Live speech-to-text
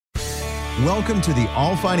Welcome to the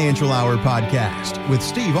All Financial Hour podcast with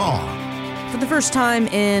Steve All. For the first time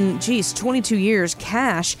in, 22 years,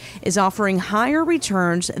 cash is offering higher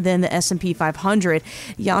returns than the S&P 500.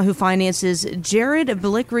 Yahoo Finance's Jared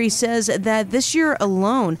Blickry says that this year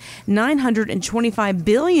alone, $925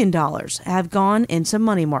 billion have gone into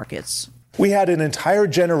money markets. We had an entire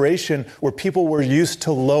generation where people were used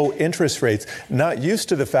to low interest rates, not used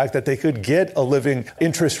to the fact that they could get a living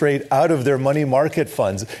interest rate out of their money market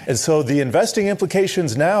funds. And so the investing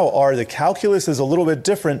implications now are the calculus is a little bit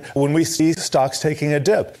different when we see stocks taking a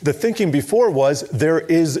dip. The thinking before was there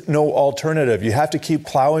is no alternative. You have to keep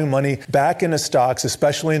plowing money back into stocks,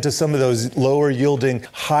 especially into some of those lower yielding,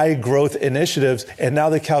 high growth initiatives. And now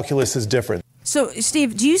the calculus is different. So,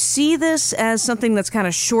 Steve, do you see this as something that's kind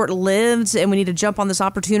of short-lived and we need to jump on this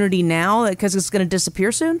opportunity now because it's going to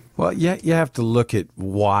disappear soon? Well, yeah, you have to look at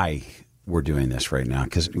why we're doing this right now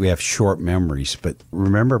because we have short memories. But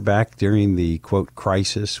remember back during the, quote,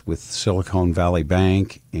 crisis with Silicon Valley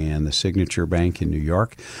Bank and the Signature Bank in New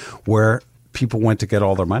York, where people went to get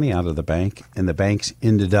all their money out of the bank and the banks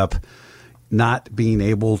ended up not being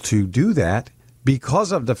able to do that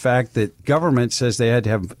because of the fact that government says they had to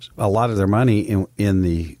have a lot of their money in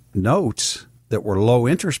the notes that were low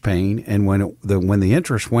interest paying. And when the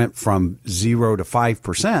interest went from 0 to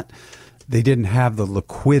 5%, they didn't have the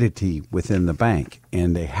liquidity within the bank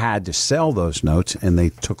and they had to sell those notes and they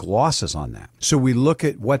took losses on that. So we look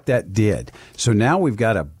at what that did. So now we've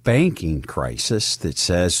got a banking crisis that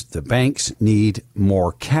says the banks need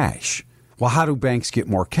more cash. Well, how do banks get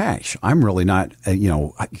more cash? I'm really not,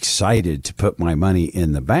 excited to put my money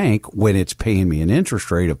in the bank when it's paying me an interest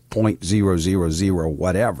rate of 0.000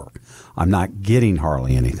 whatever. I'm not getting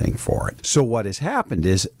hardly anything for it. So what has happened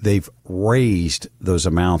is they've raised those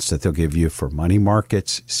amounts that they'll give you for money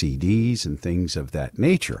markets, CDs, and things of that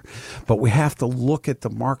nature. But we have to look at the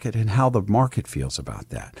market and how the market feels about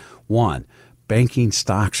that. One, banking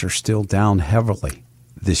stocks are still down heavily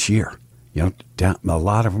this year. A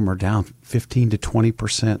lot of them are down 15 to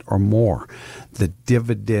 20% or more. The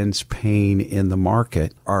dividends paying in the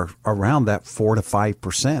market are around that 4 to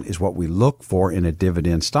 5% is what we look for in a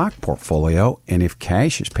dividend stock portfolio. And if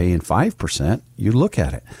cash is paying 5%, you look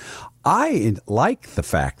at it. I like the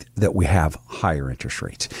fact that we have higher interest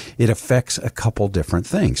rates. It affects a couple different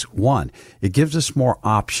things. One, it gives us more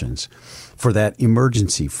options for that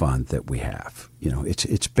emergency fund that we have.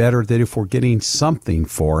 It's better that if we're getting something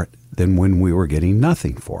for it than when we were getting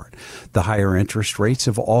nothing for it. The higher interest rates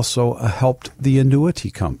have also helped the annuity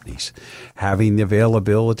companies. Having the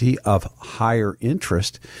availability of higher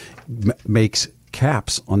interest makes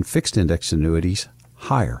caps on fixed index annuities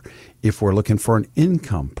higher. If we're looking for an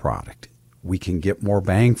income product, we can get more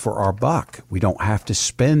bang for our buck. We don't have to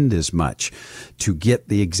spend as much to get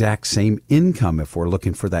the exact same income if we're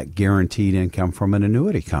looking for that guaranteed income from an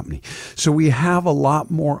annuity company. So we have a lot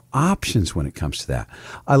more options when it comes to that.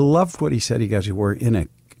 I loved what he said. He goes, we're in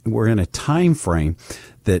a time frame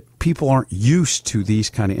that people aren't used to these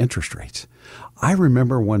kind of interest rates. I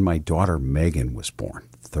remember when my daughter Megan was born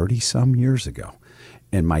 30-some years ago.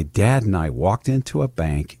 And my dad and I walked into a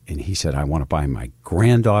bank and he said, I want to buy my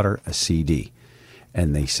granddaughter a CD.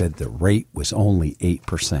 And they said the rate was only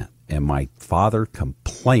 8%. And my father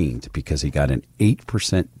complained because he got an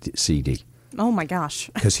 8% CD. Oh, my gosh.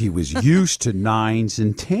 Because he was used to 9s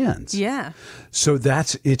and 10s. Yeah. So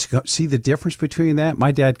see the difference between that?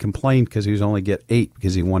 My dad complained because he was only get 8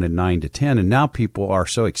 because he wanted 9 to 10. And now people are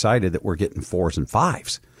so excited that we're getting 4s and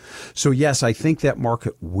 5s. So, yes, I think that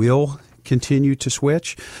market will continue to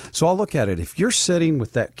switch. So I'll look at it. If you're sitting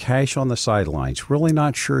with that cash on the sidelines, really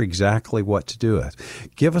not sure exactly what to do with,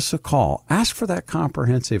 give us a call. Ask for that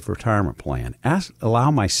comprehensive retirement plan.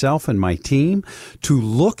 Allow myself and my team to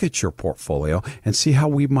look at your portfolio and see how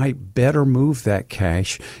we might better move that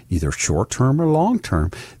cash, either short-term or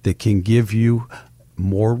long-term, that can give you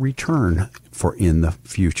more return for in the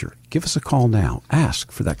future. Give us a call now.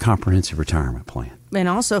 Ask for that comprehensive retirement plan. And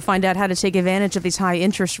also find out how to take advantage of these high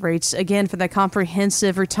interest rates. Again, for that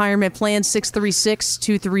comprehensive retirement plan,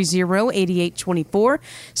 636-230-8824,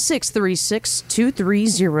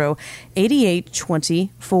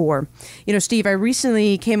 636-230-8824. Steve, I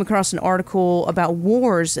recently came across an article about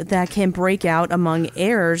wars that can break out among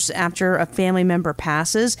heirs after a family member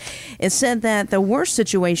passes. It said that the worst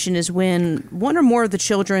situation is when one or more of the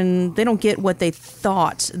children, they don't get what they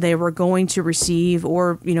thought they were going to receive,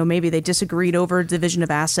 or, maybe they disagreed over division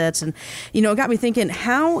of assets. And, it got me thinking,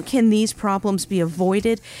 how can these problems be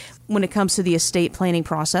avoided when it comes to the estate planning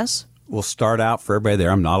process? We'll start out for everybody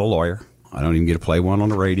there. I'm not a lawyer. I don't even get to play one on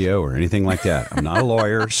the radio or anything like that. I'm not a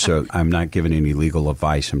lawyer, so I'm not giving any legal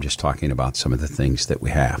advice. I'm just talking about some of the things that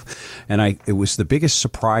we have. And it was the biggest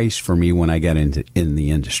surprise for me when I got in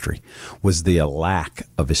the industry was the lack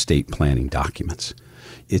of estate planning documents.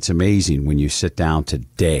 It's amazing when you sit down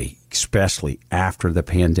today, especially after the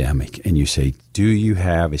pandemic, and you say, do you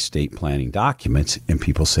have estate planning documents? And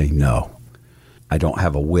people say, no. I don't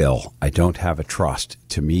have a will. I don't have a trust.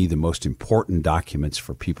 To me, the most important documents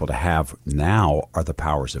for people to have now are the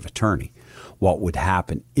powers of attorney. What would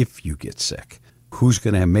happen if you get sick? Who's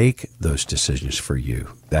going to make those decisions for you?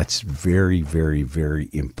 That's very, very, very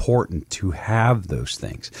important to have those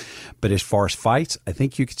things. But as far as fights, I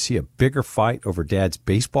think you could see a bigger fight over Dad's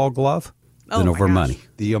baseball glove than over money.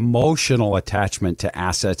 The emotional attachment to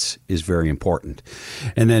assets is very important.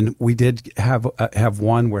 And then we did have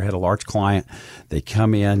one where I had a large client. They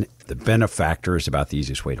come in, the benefactor is about the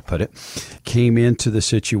easiest way to put it, came into the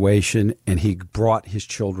situation and he brought his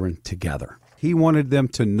children together. He wanted them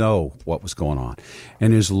to know what was going on.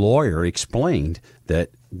 And his lawyer explained that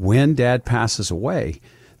when Dad passes away,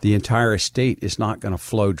 the entire estate is not going to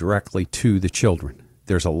flow directly to the children.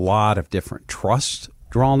 There's a lot of different trusts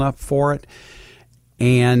drawn up for it,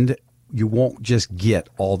 and you won't just get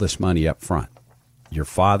all this money up front. Your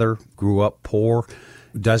father grew up poor,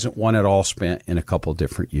 doesn't want it all spent in a couple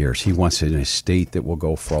different years. He wants an estate that will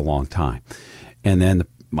go for a long time. And then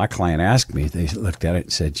my client asked me, they looked at it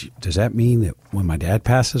and said, does that mean that when my dad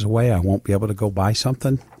passes away, I won't be able to go buy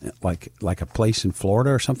something like a place in Florida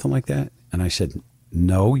or something like that? And I said,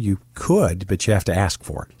 no, you could, but you have to ask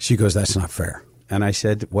for it. She goes, that's not fair. And I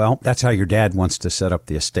said, well, that's how your dad wants to set up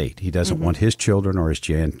the estate. He doesn't want his children or his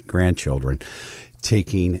grandchildren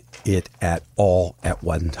taking it at all at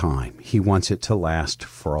one time. He wants it to last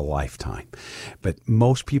for a lifetime. But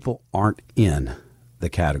most people aren't in the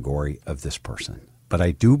category of this person. But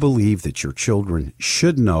I do believe that your children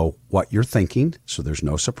should know what you're thinking, so there's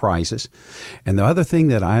no surprises. And the other thing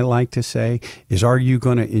that I like to say is, are you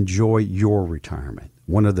going to enjoy your retirement?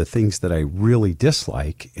 One of the things that I really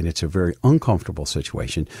dislike, and it's a very uncomfortable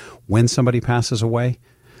situation, when somebody passes away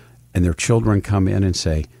and their children come in and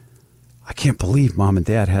say, I can't believe Mom and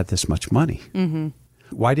Dad had this much money. Mm-hmm.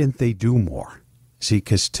 Why didn't they do more? See,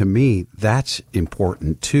 because to me, that's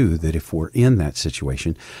important too, that if we're in that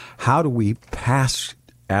situation, how do we pass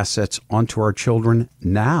assets onto our children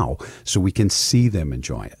now so we can see them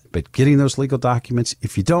enjoy it? But getting those legal documents,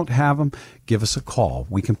 if you don't have them, give us a call.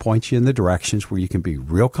 We can point you in the directions where you can be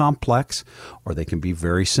real complex or they can be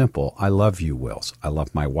very simple. I love you, wills. I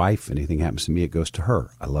love my wife. Anything happens to me, it goes to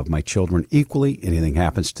her. I love my children equally. Anything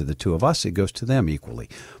happens to the two of us, it goes to them equally.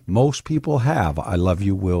 Most people have I love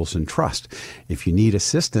you, wills, and trust. If you need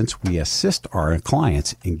assistance, we assist our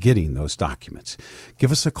clients in getting those documents.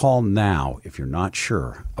 Give us a call now if you're not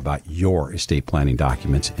sure about your estate planning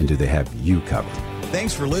documents and do they have you covered.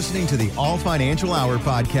 Thanks for listening to the All Financial Hour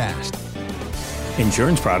podcast.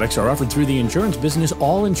 Insurance products are offered through the insurance business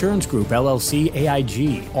All Insurance Group, LLC,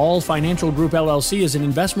 AIG. All Financial Group, LLC is an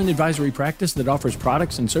investment advisory practice that offers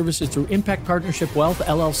products and services through Impact Partnership Wealth,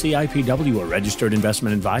 LLC, IPW, a registered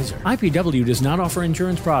investment advisor. IPW does not offer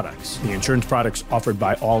insurance products. The insurance products offered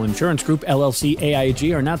by All Insurance Group, LLC,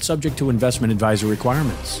 AIG are not subject to investment advisor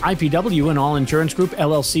requirements. IPW and All Insurance Group,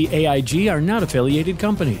 LLC, AIG are not affiliated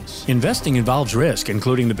companies. Investing involves risk,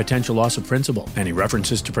 including the potential loss of principal. Any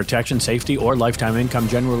references to protection, safety, or lifetime income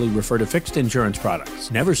generally refer to fixed insurance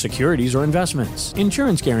products, never securities or investments.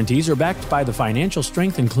 Insurance guarantees are backed by the financial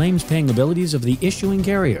strength and claims-paying abilities of the issuing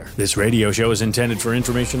carrier. This radio show is intended for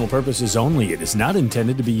informational purposes only. It is not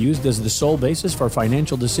intended to be used as the sole basis for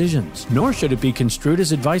financial decisions, nor should it be construed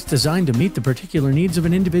as advice designed to meet the particular needs of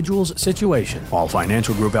an individual's situation. All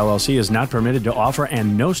Financial Group, LLC is not permitted to offer,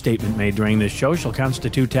 and no statement made during this show shall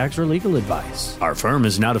constitute tax or legal advice. Our firm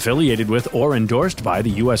is not affiliated with or endorsed by the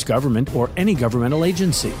U.S. government or any governmental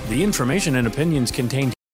agency. The information and opinions contained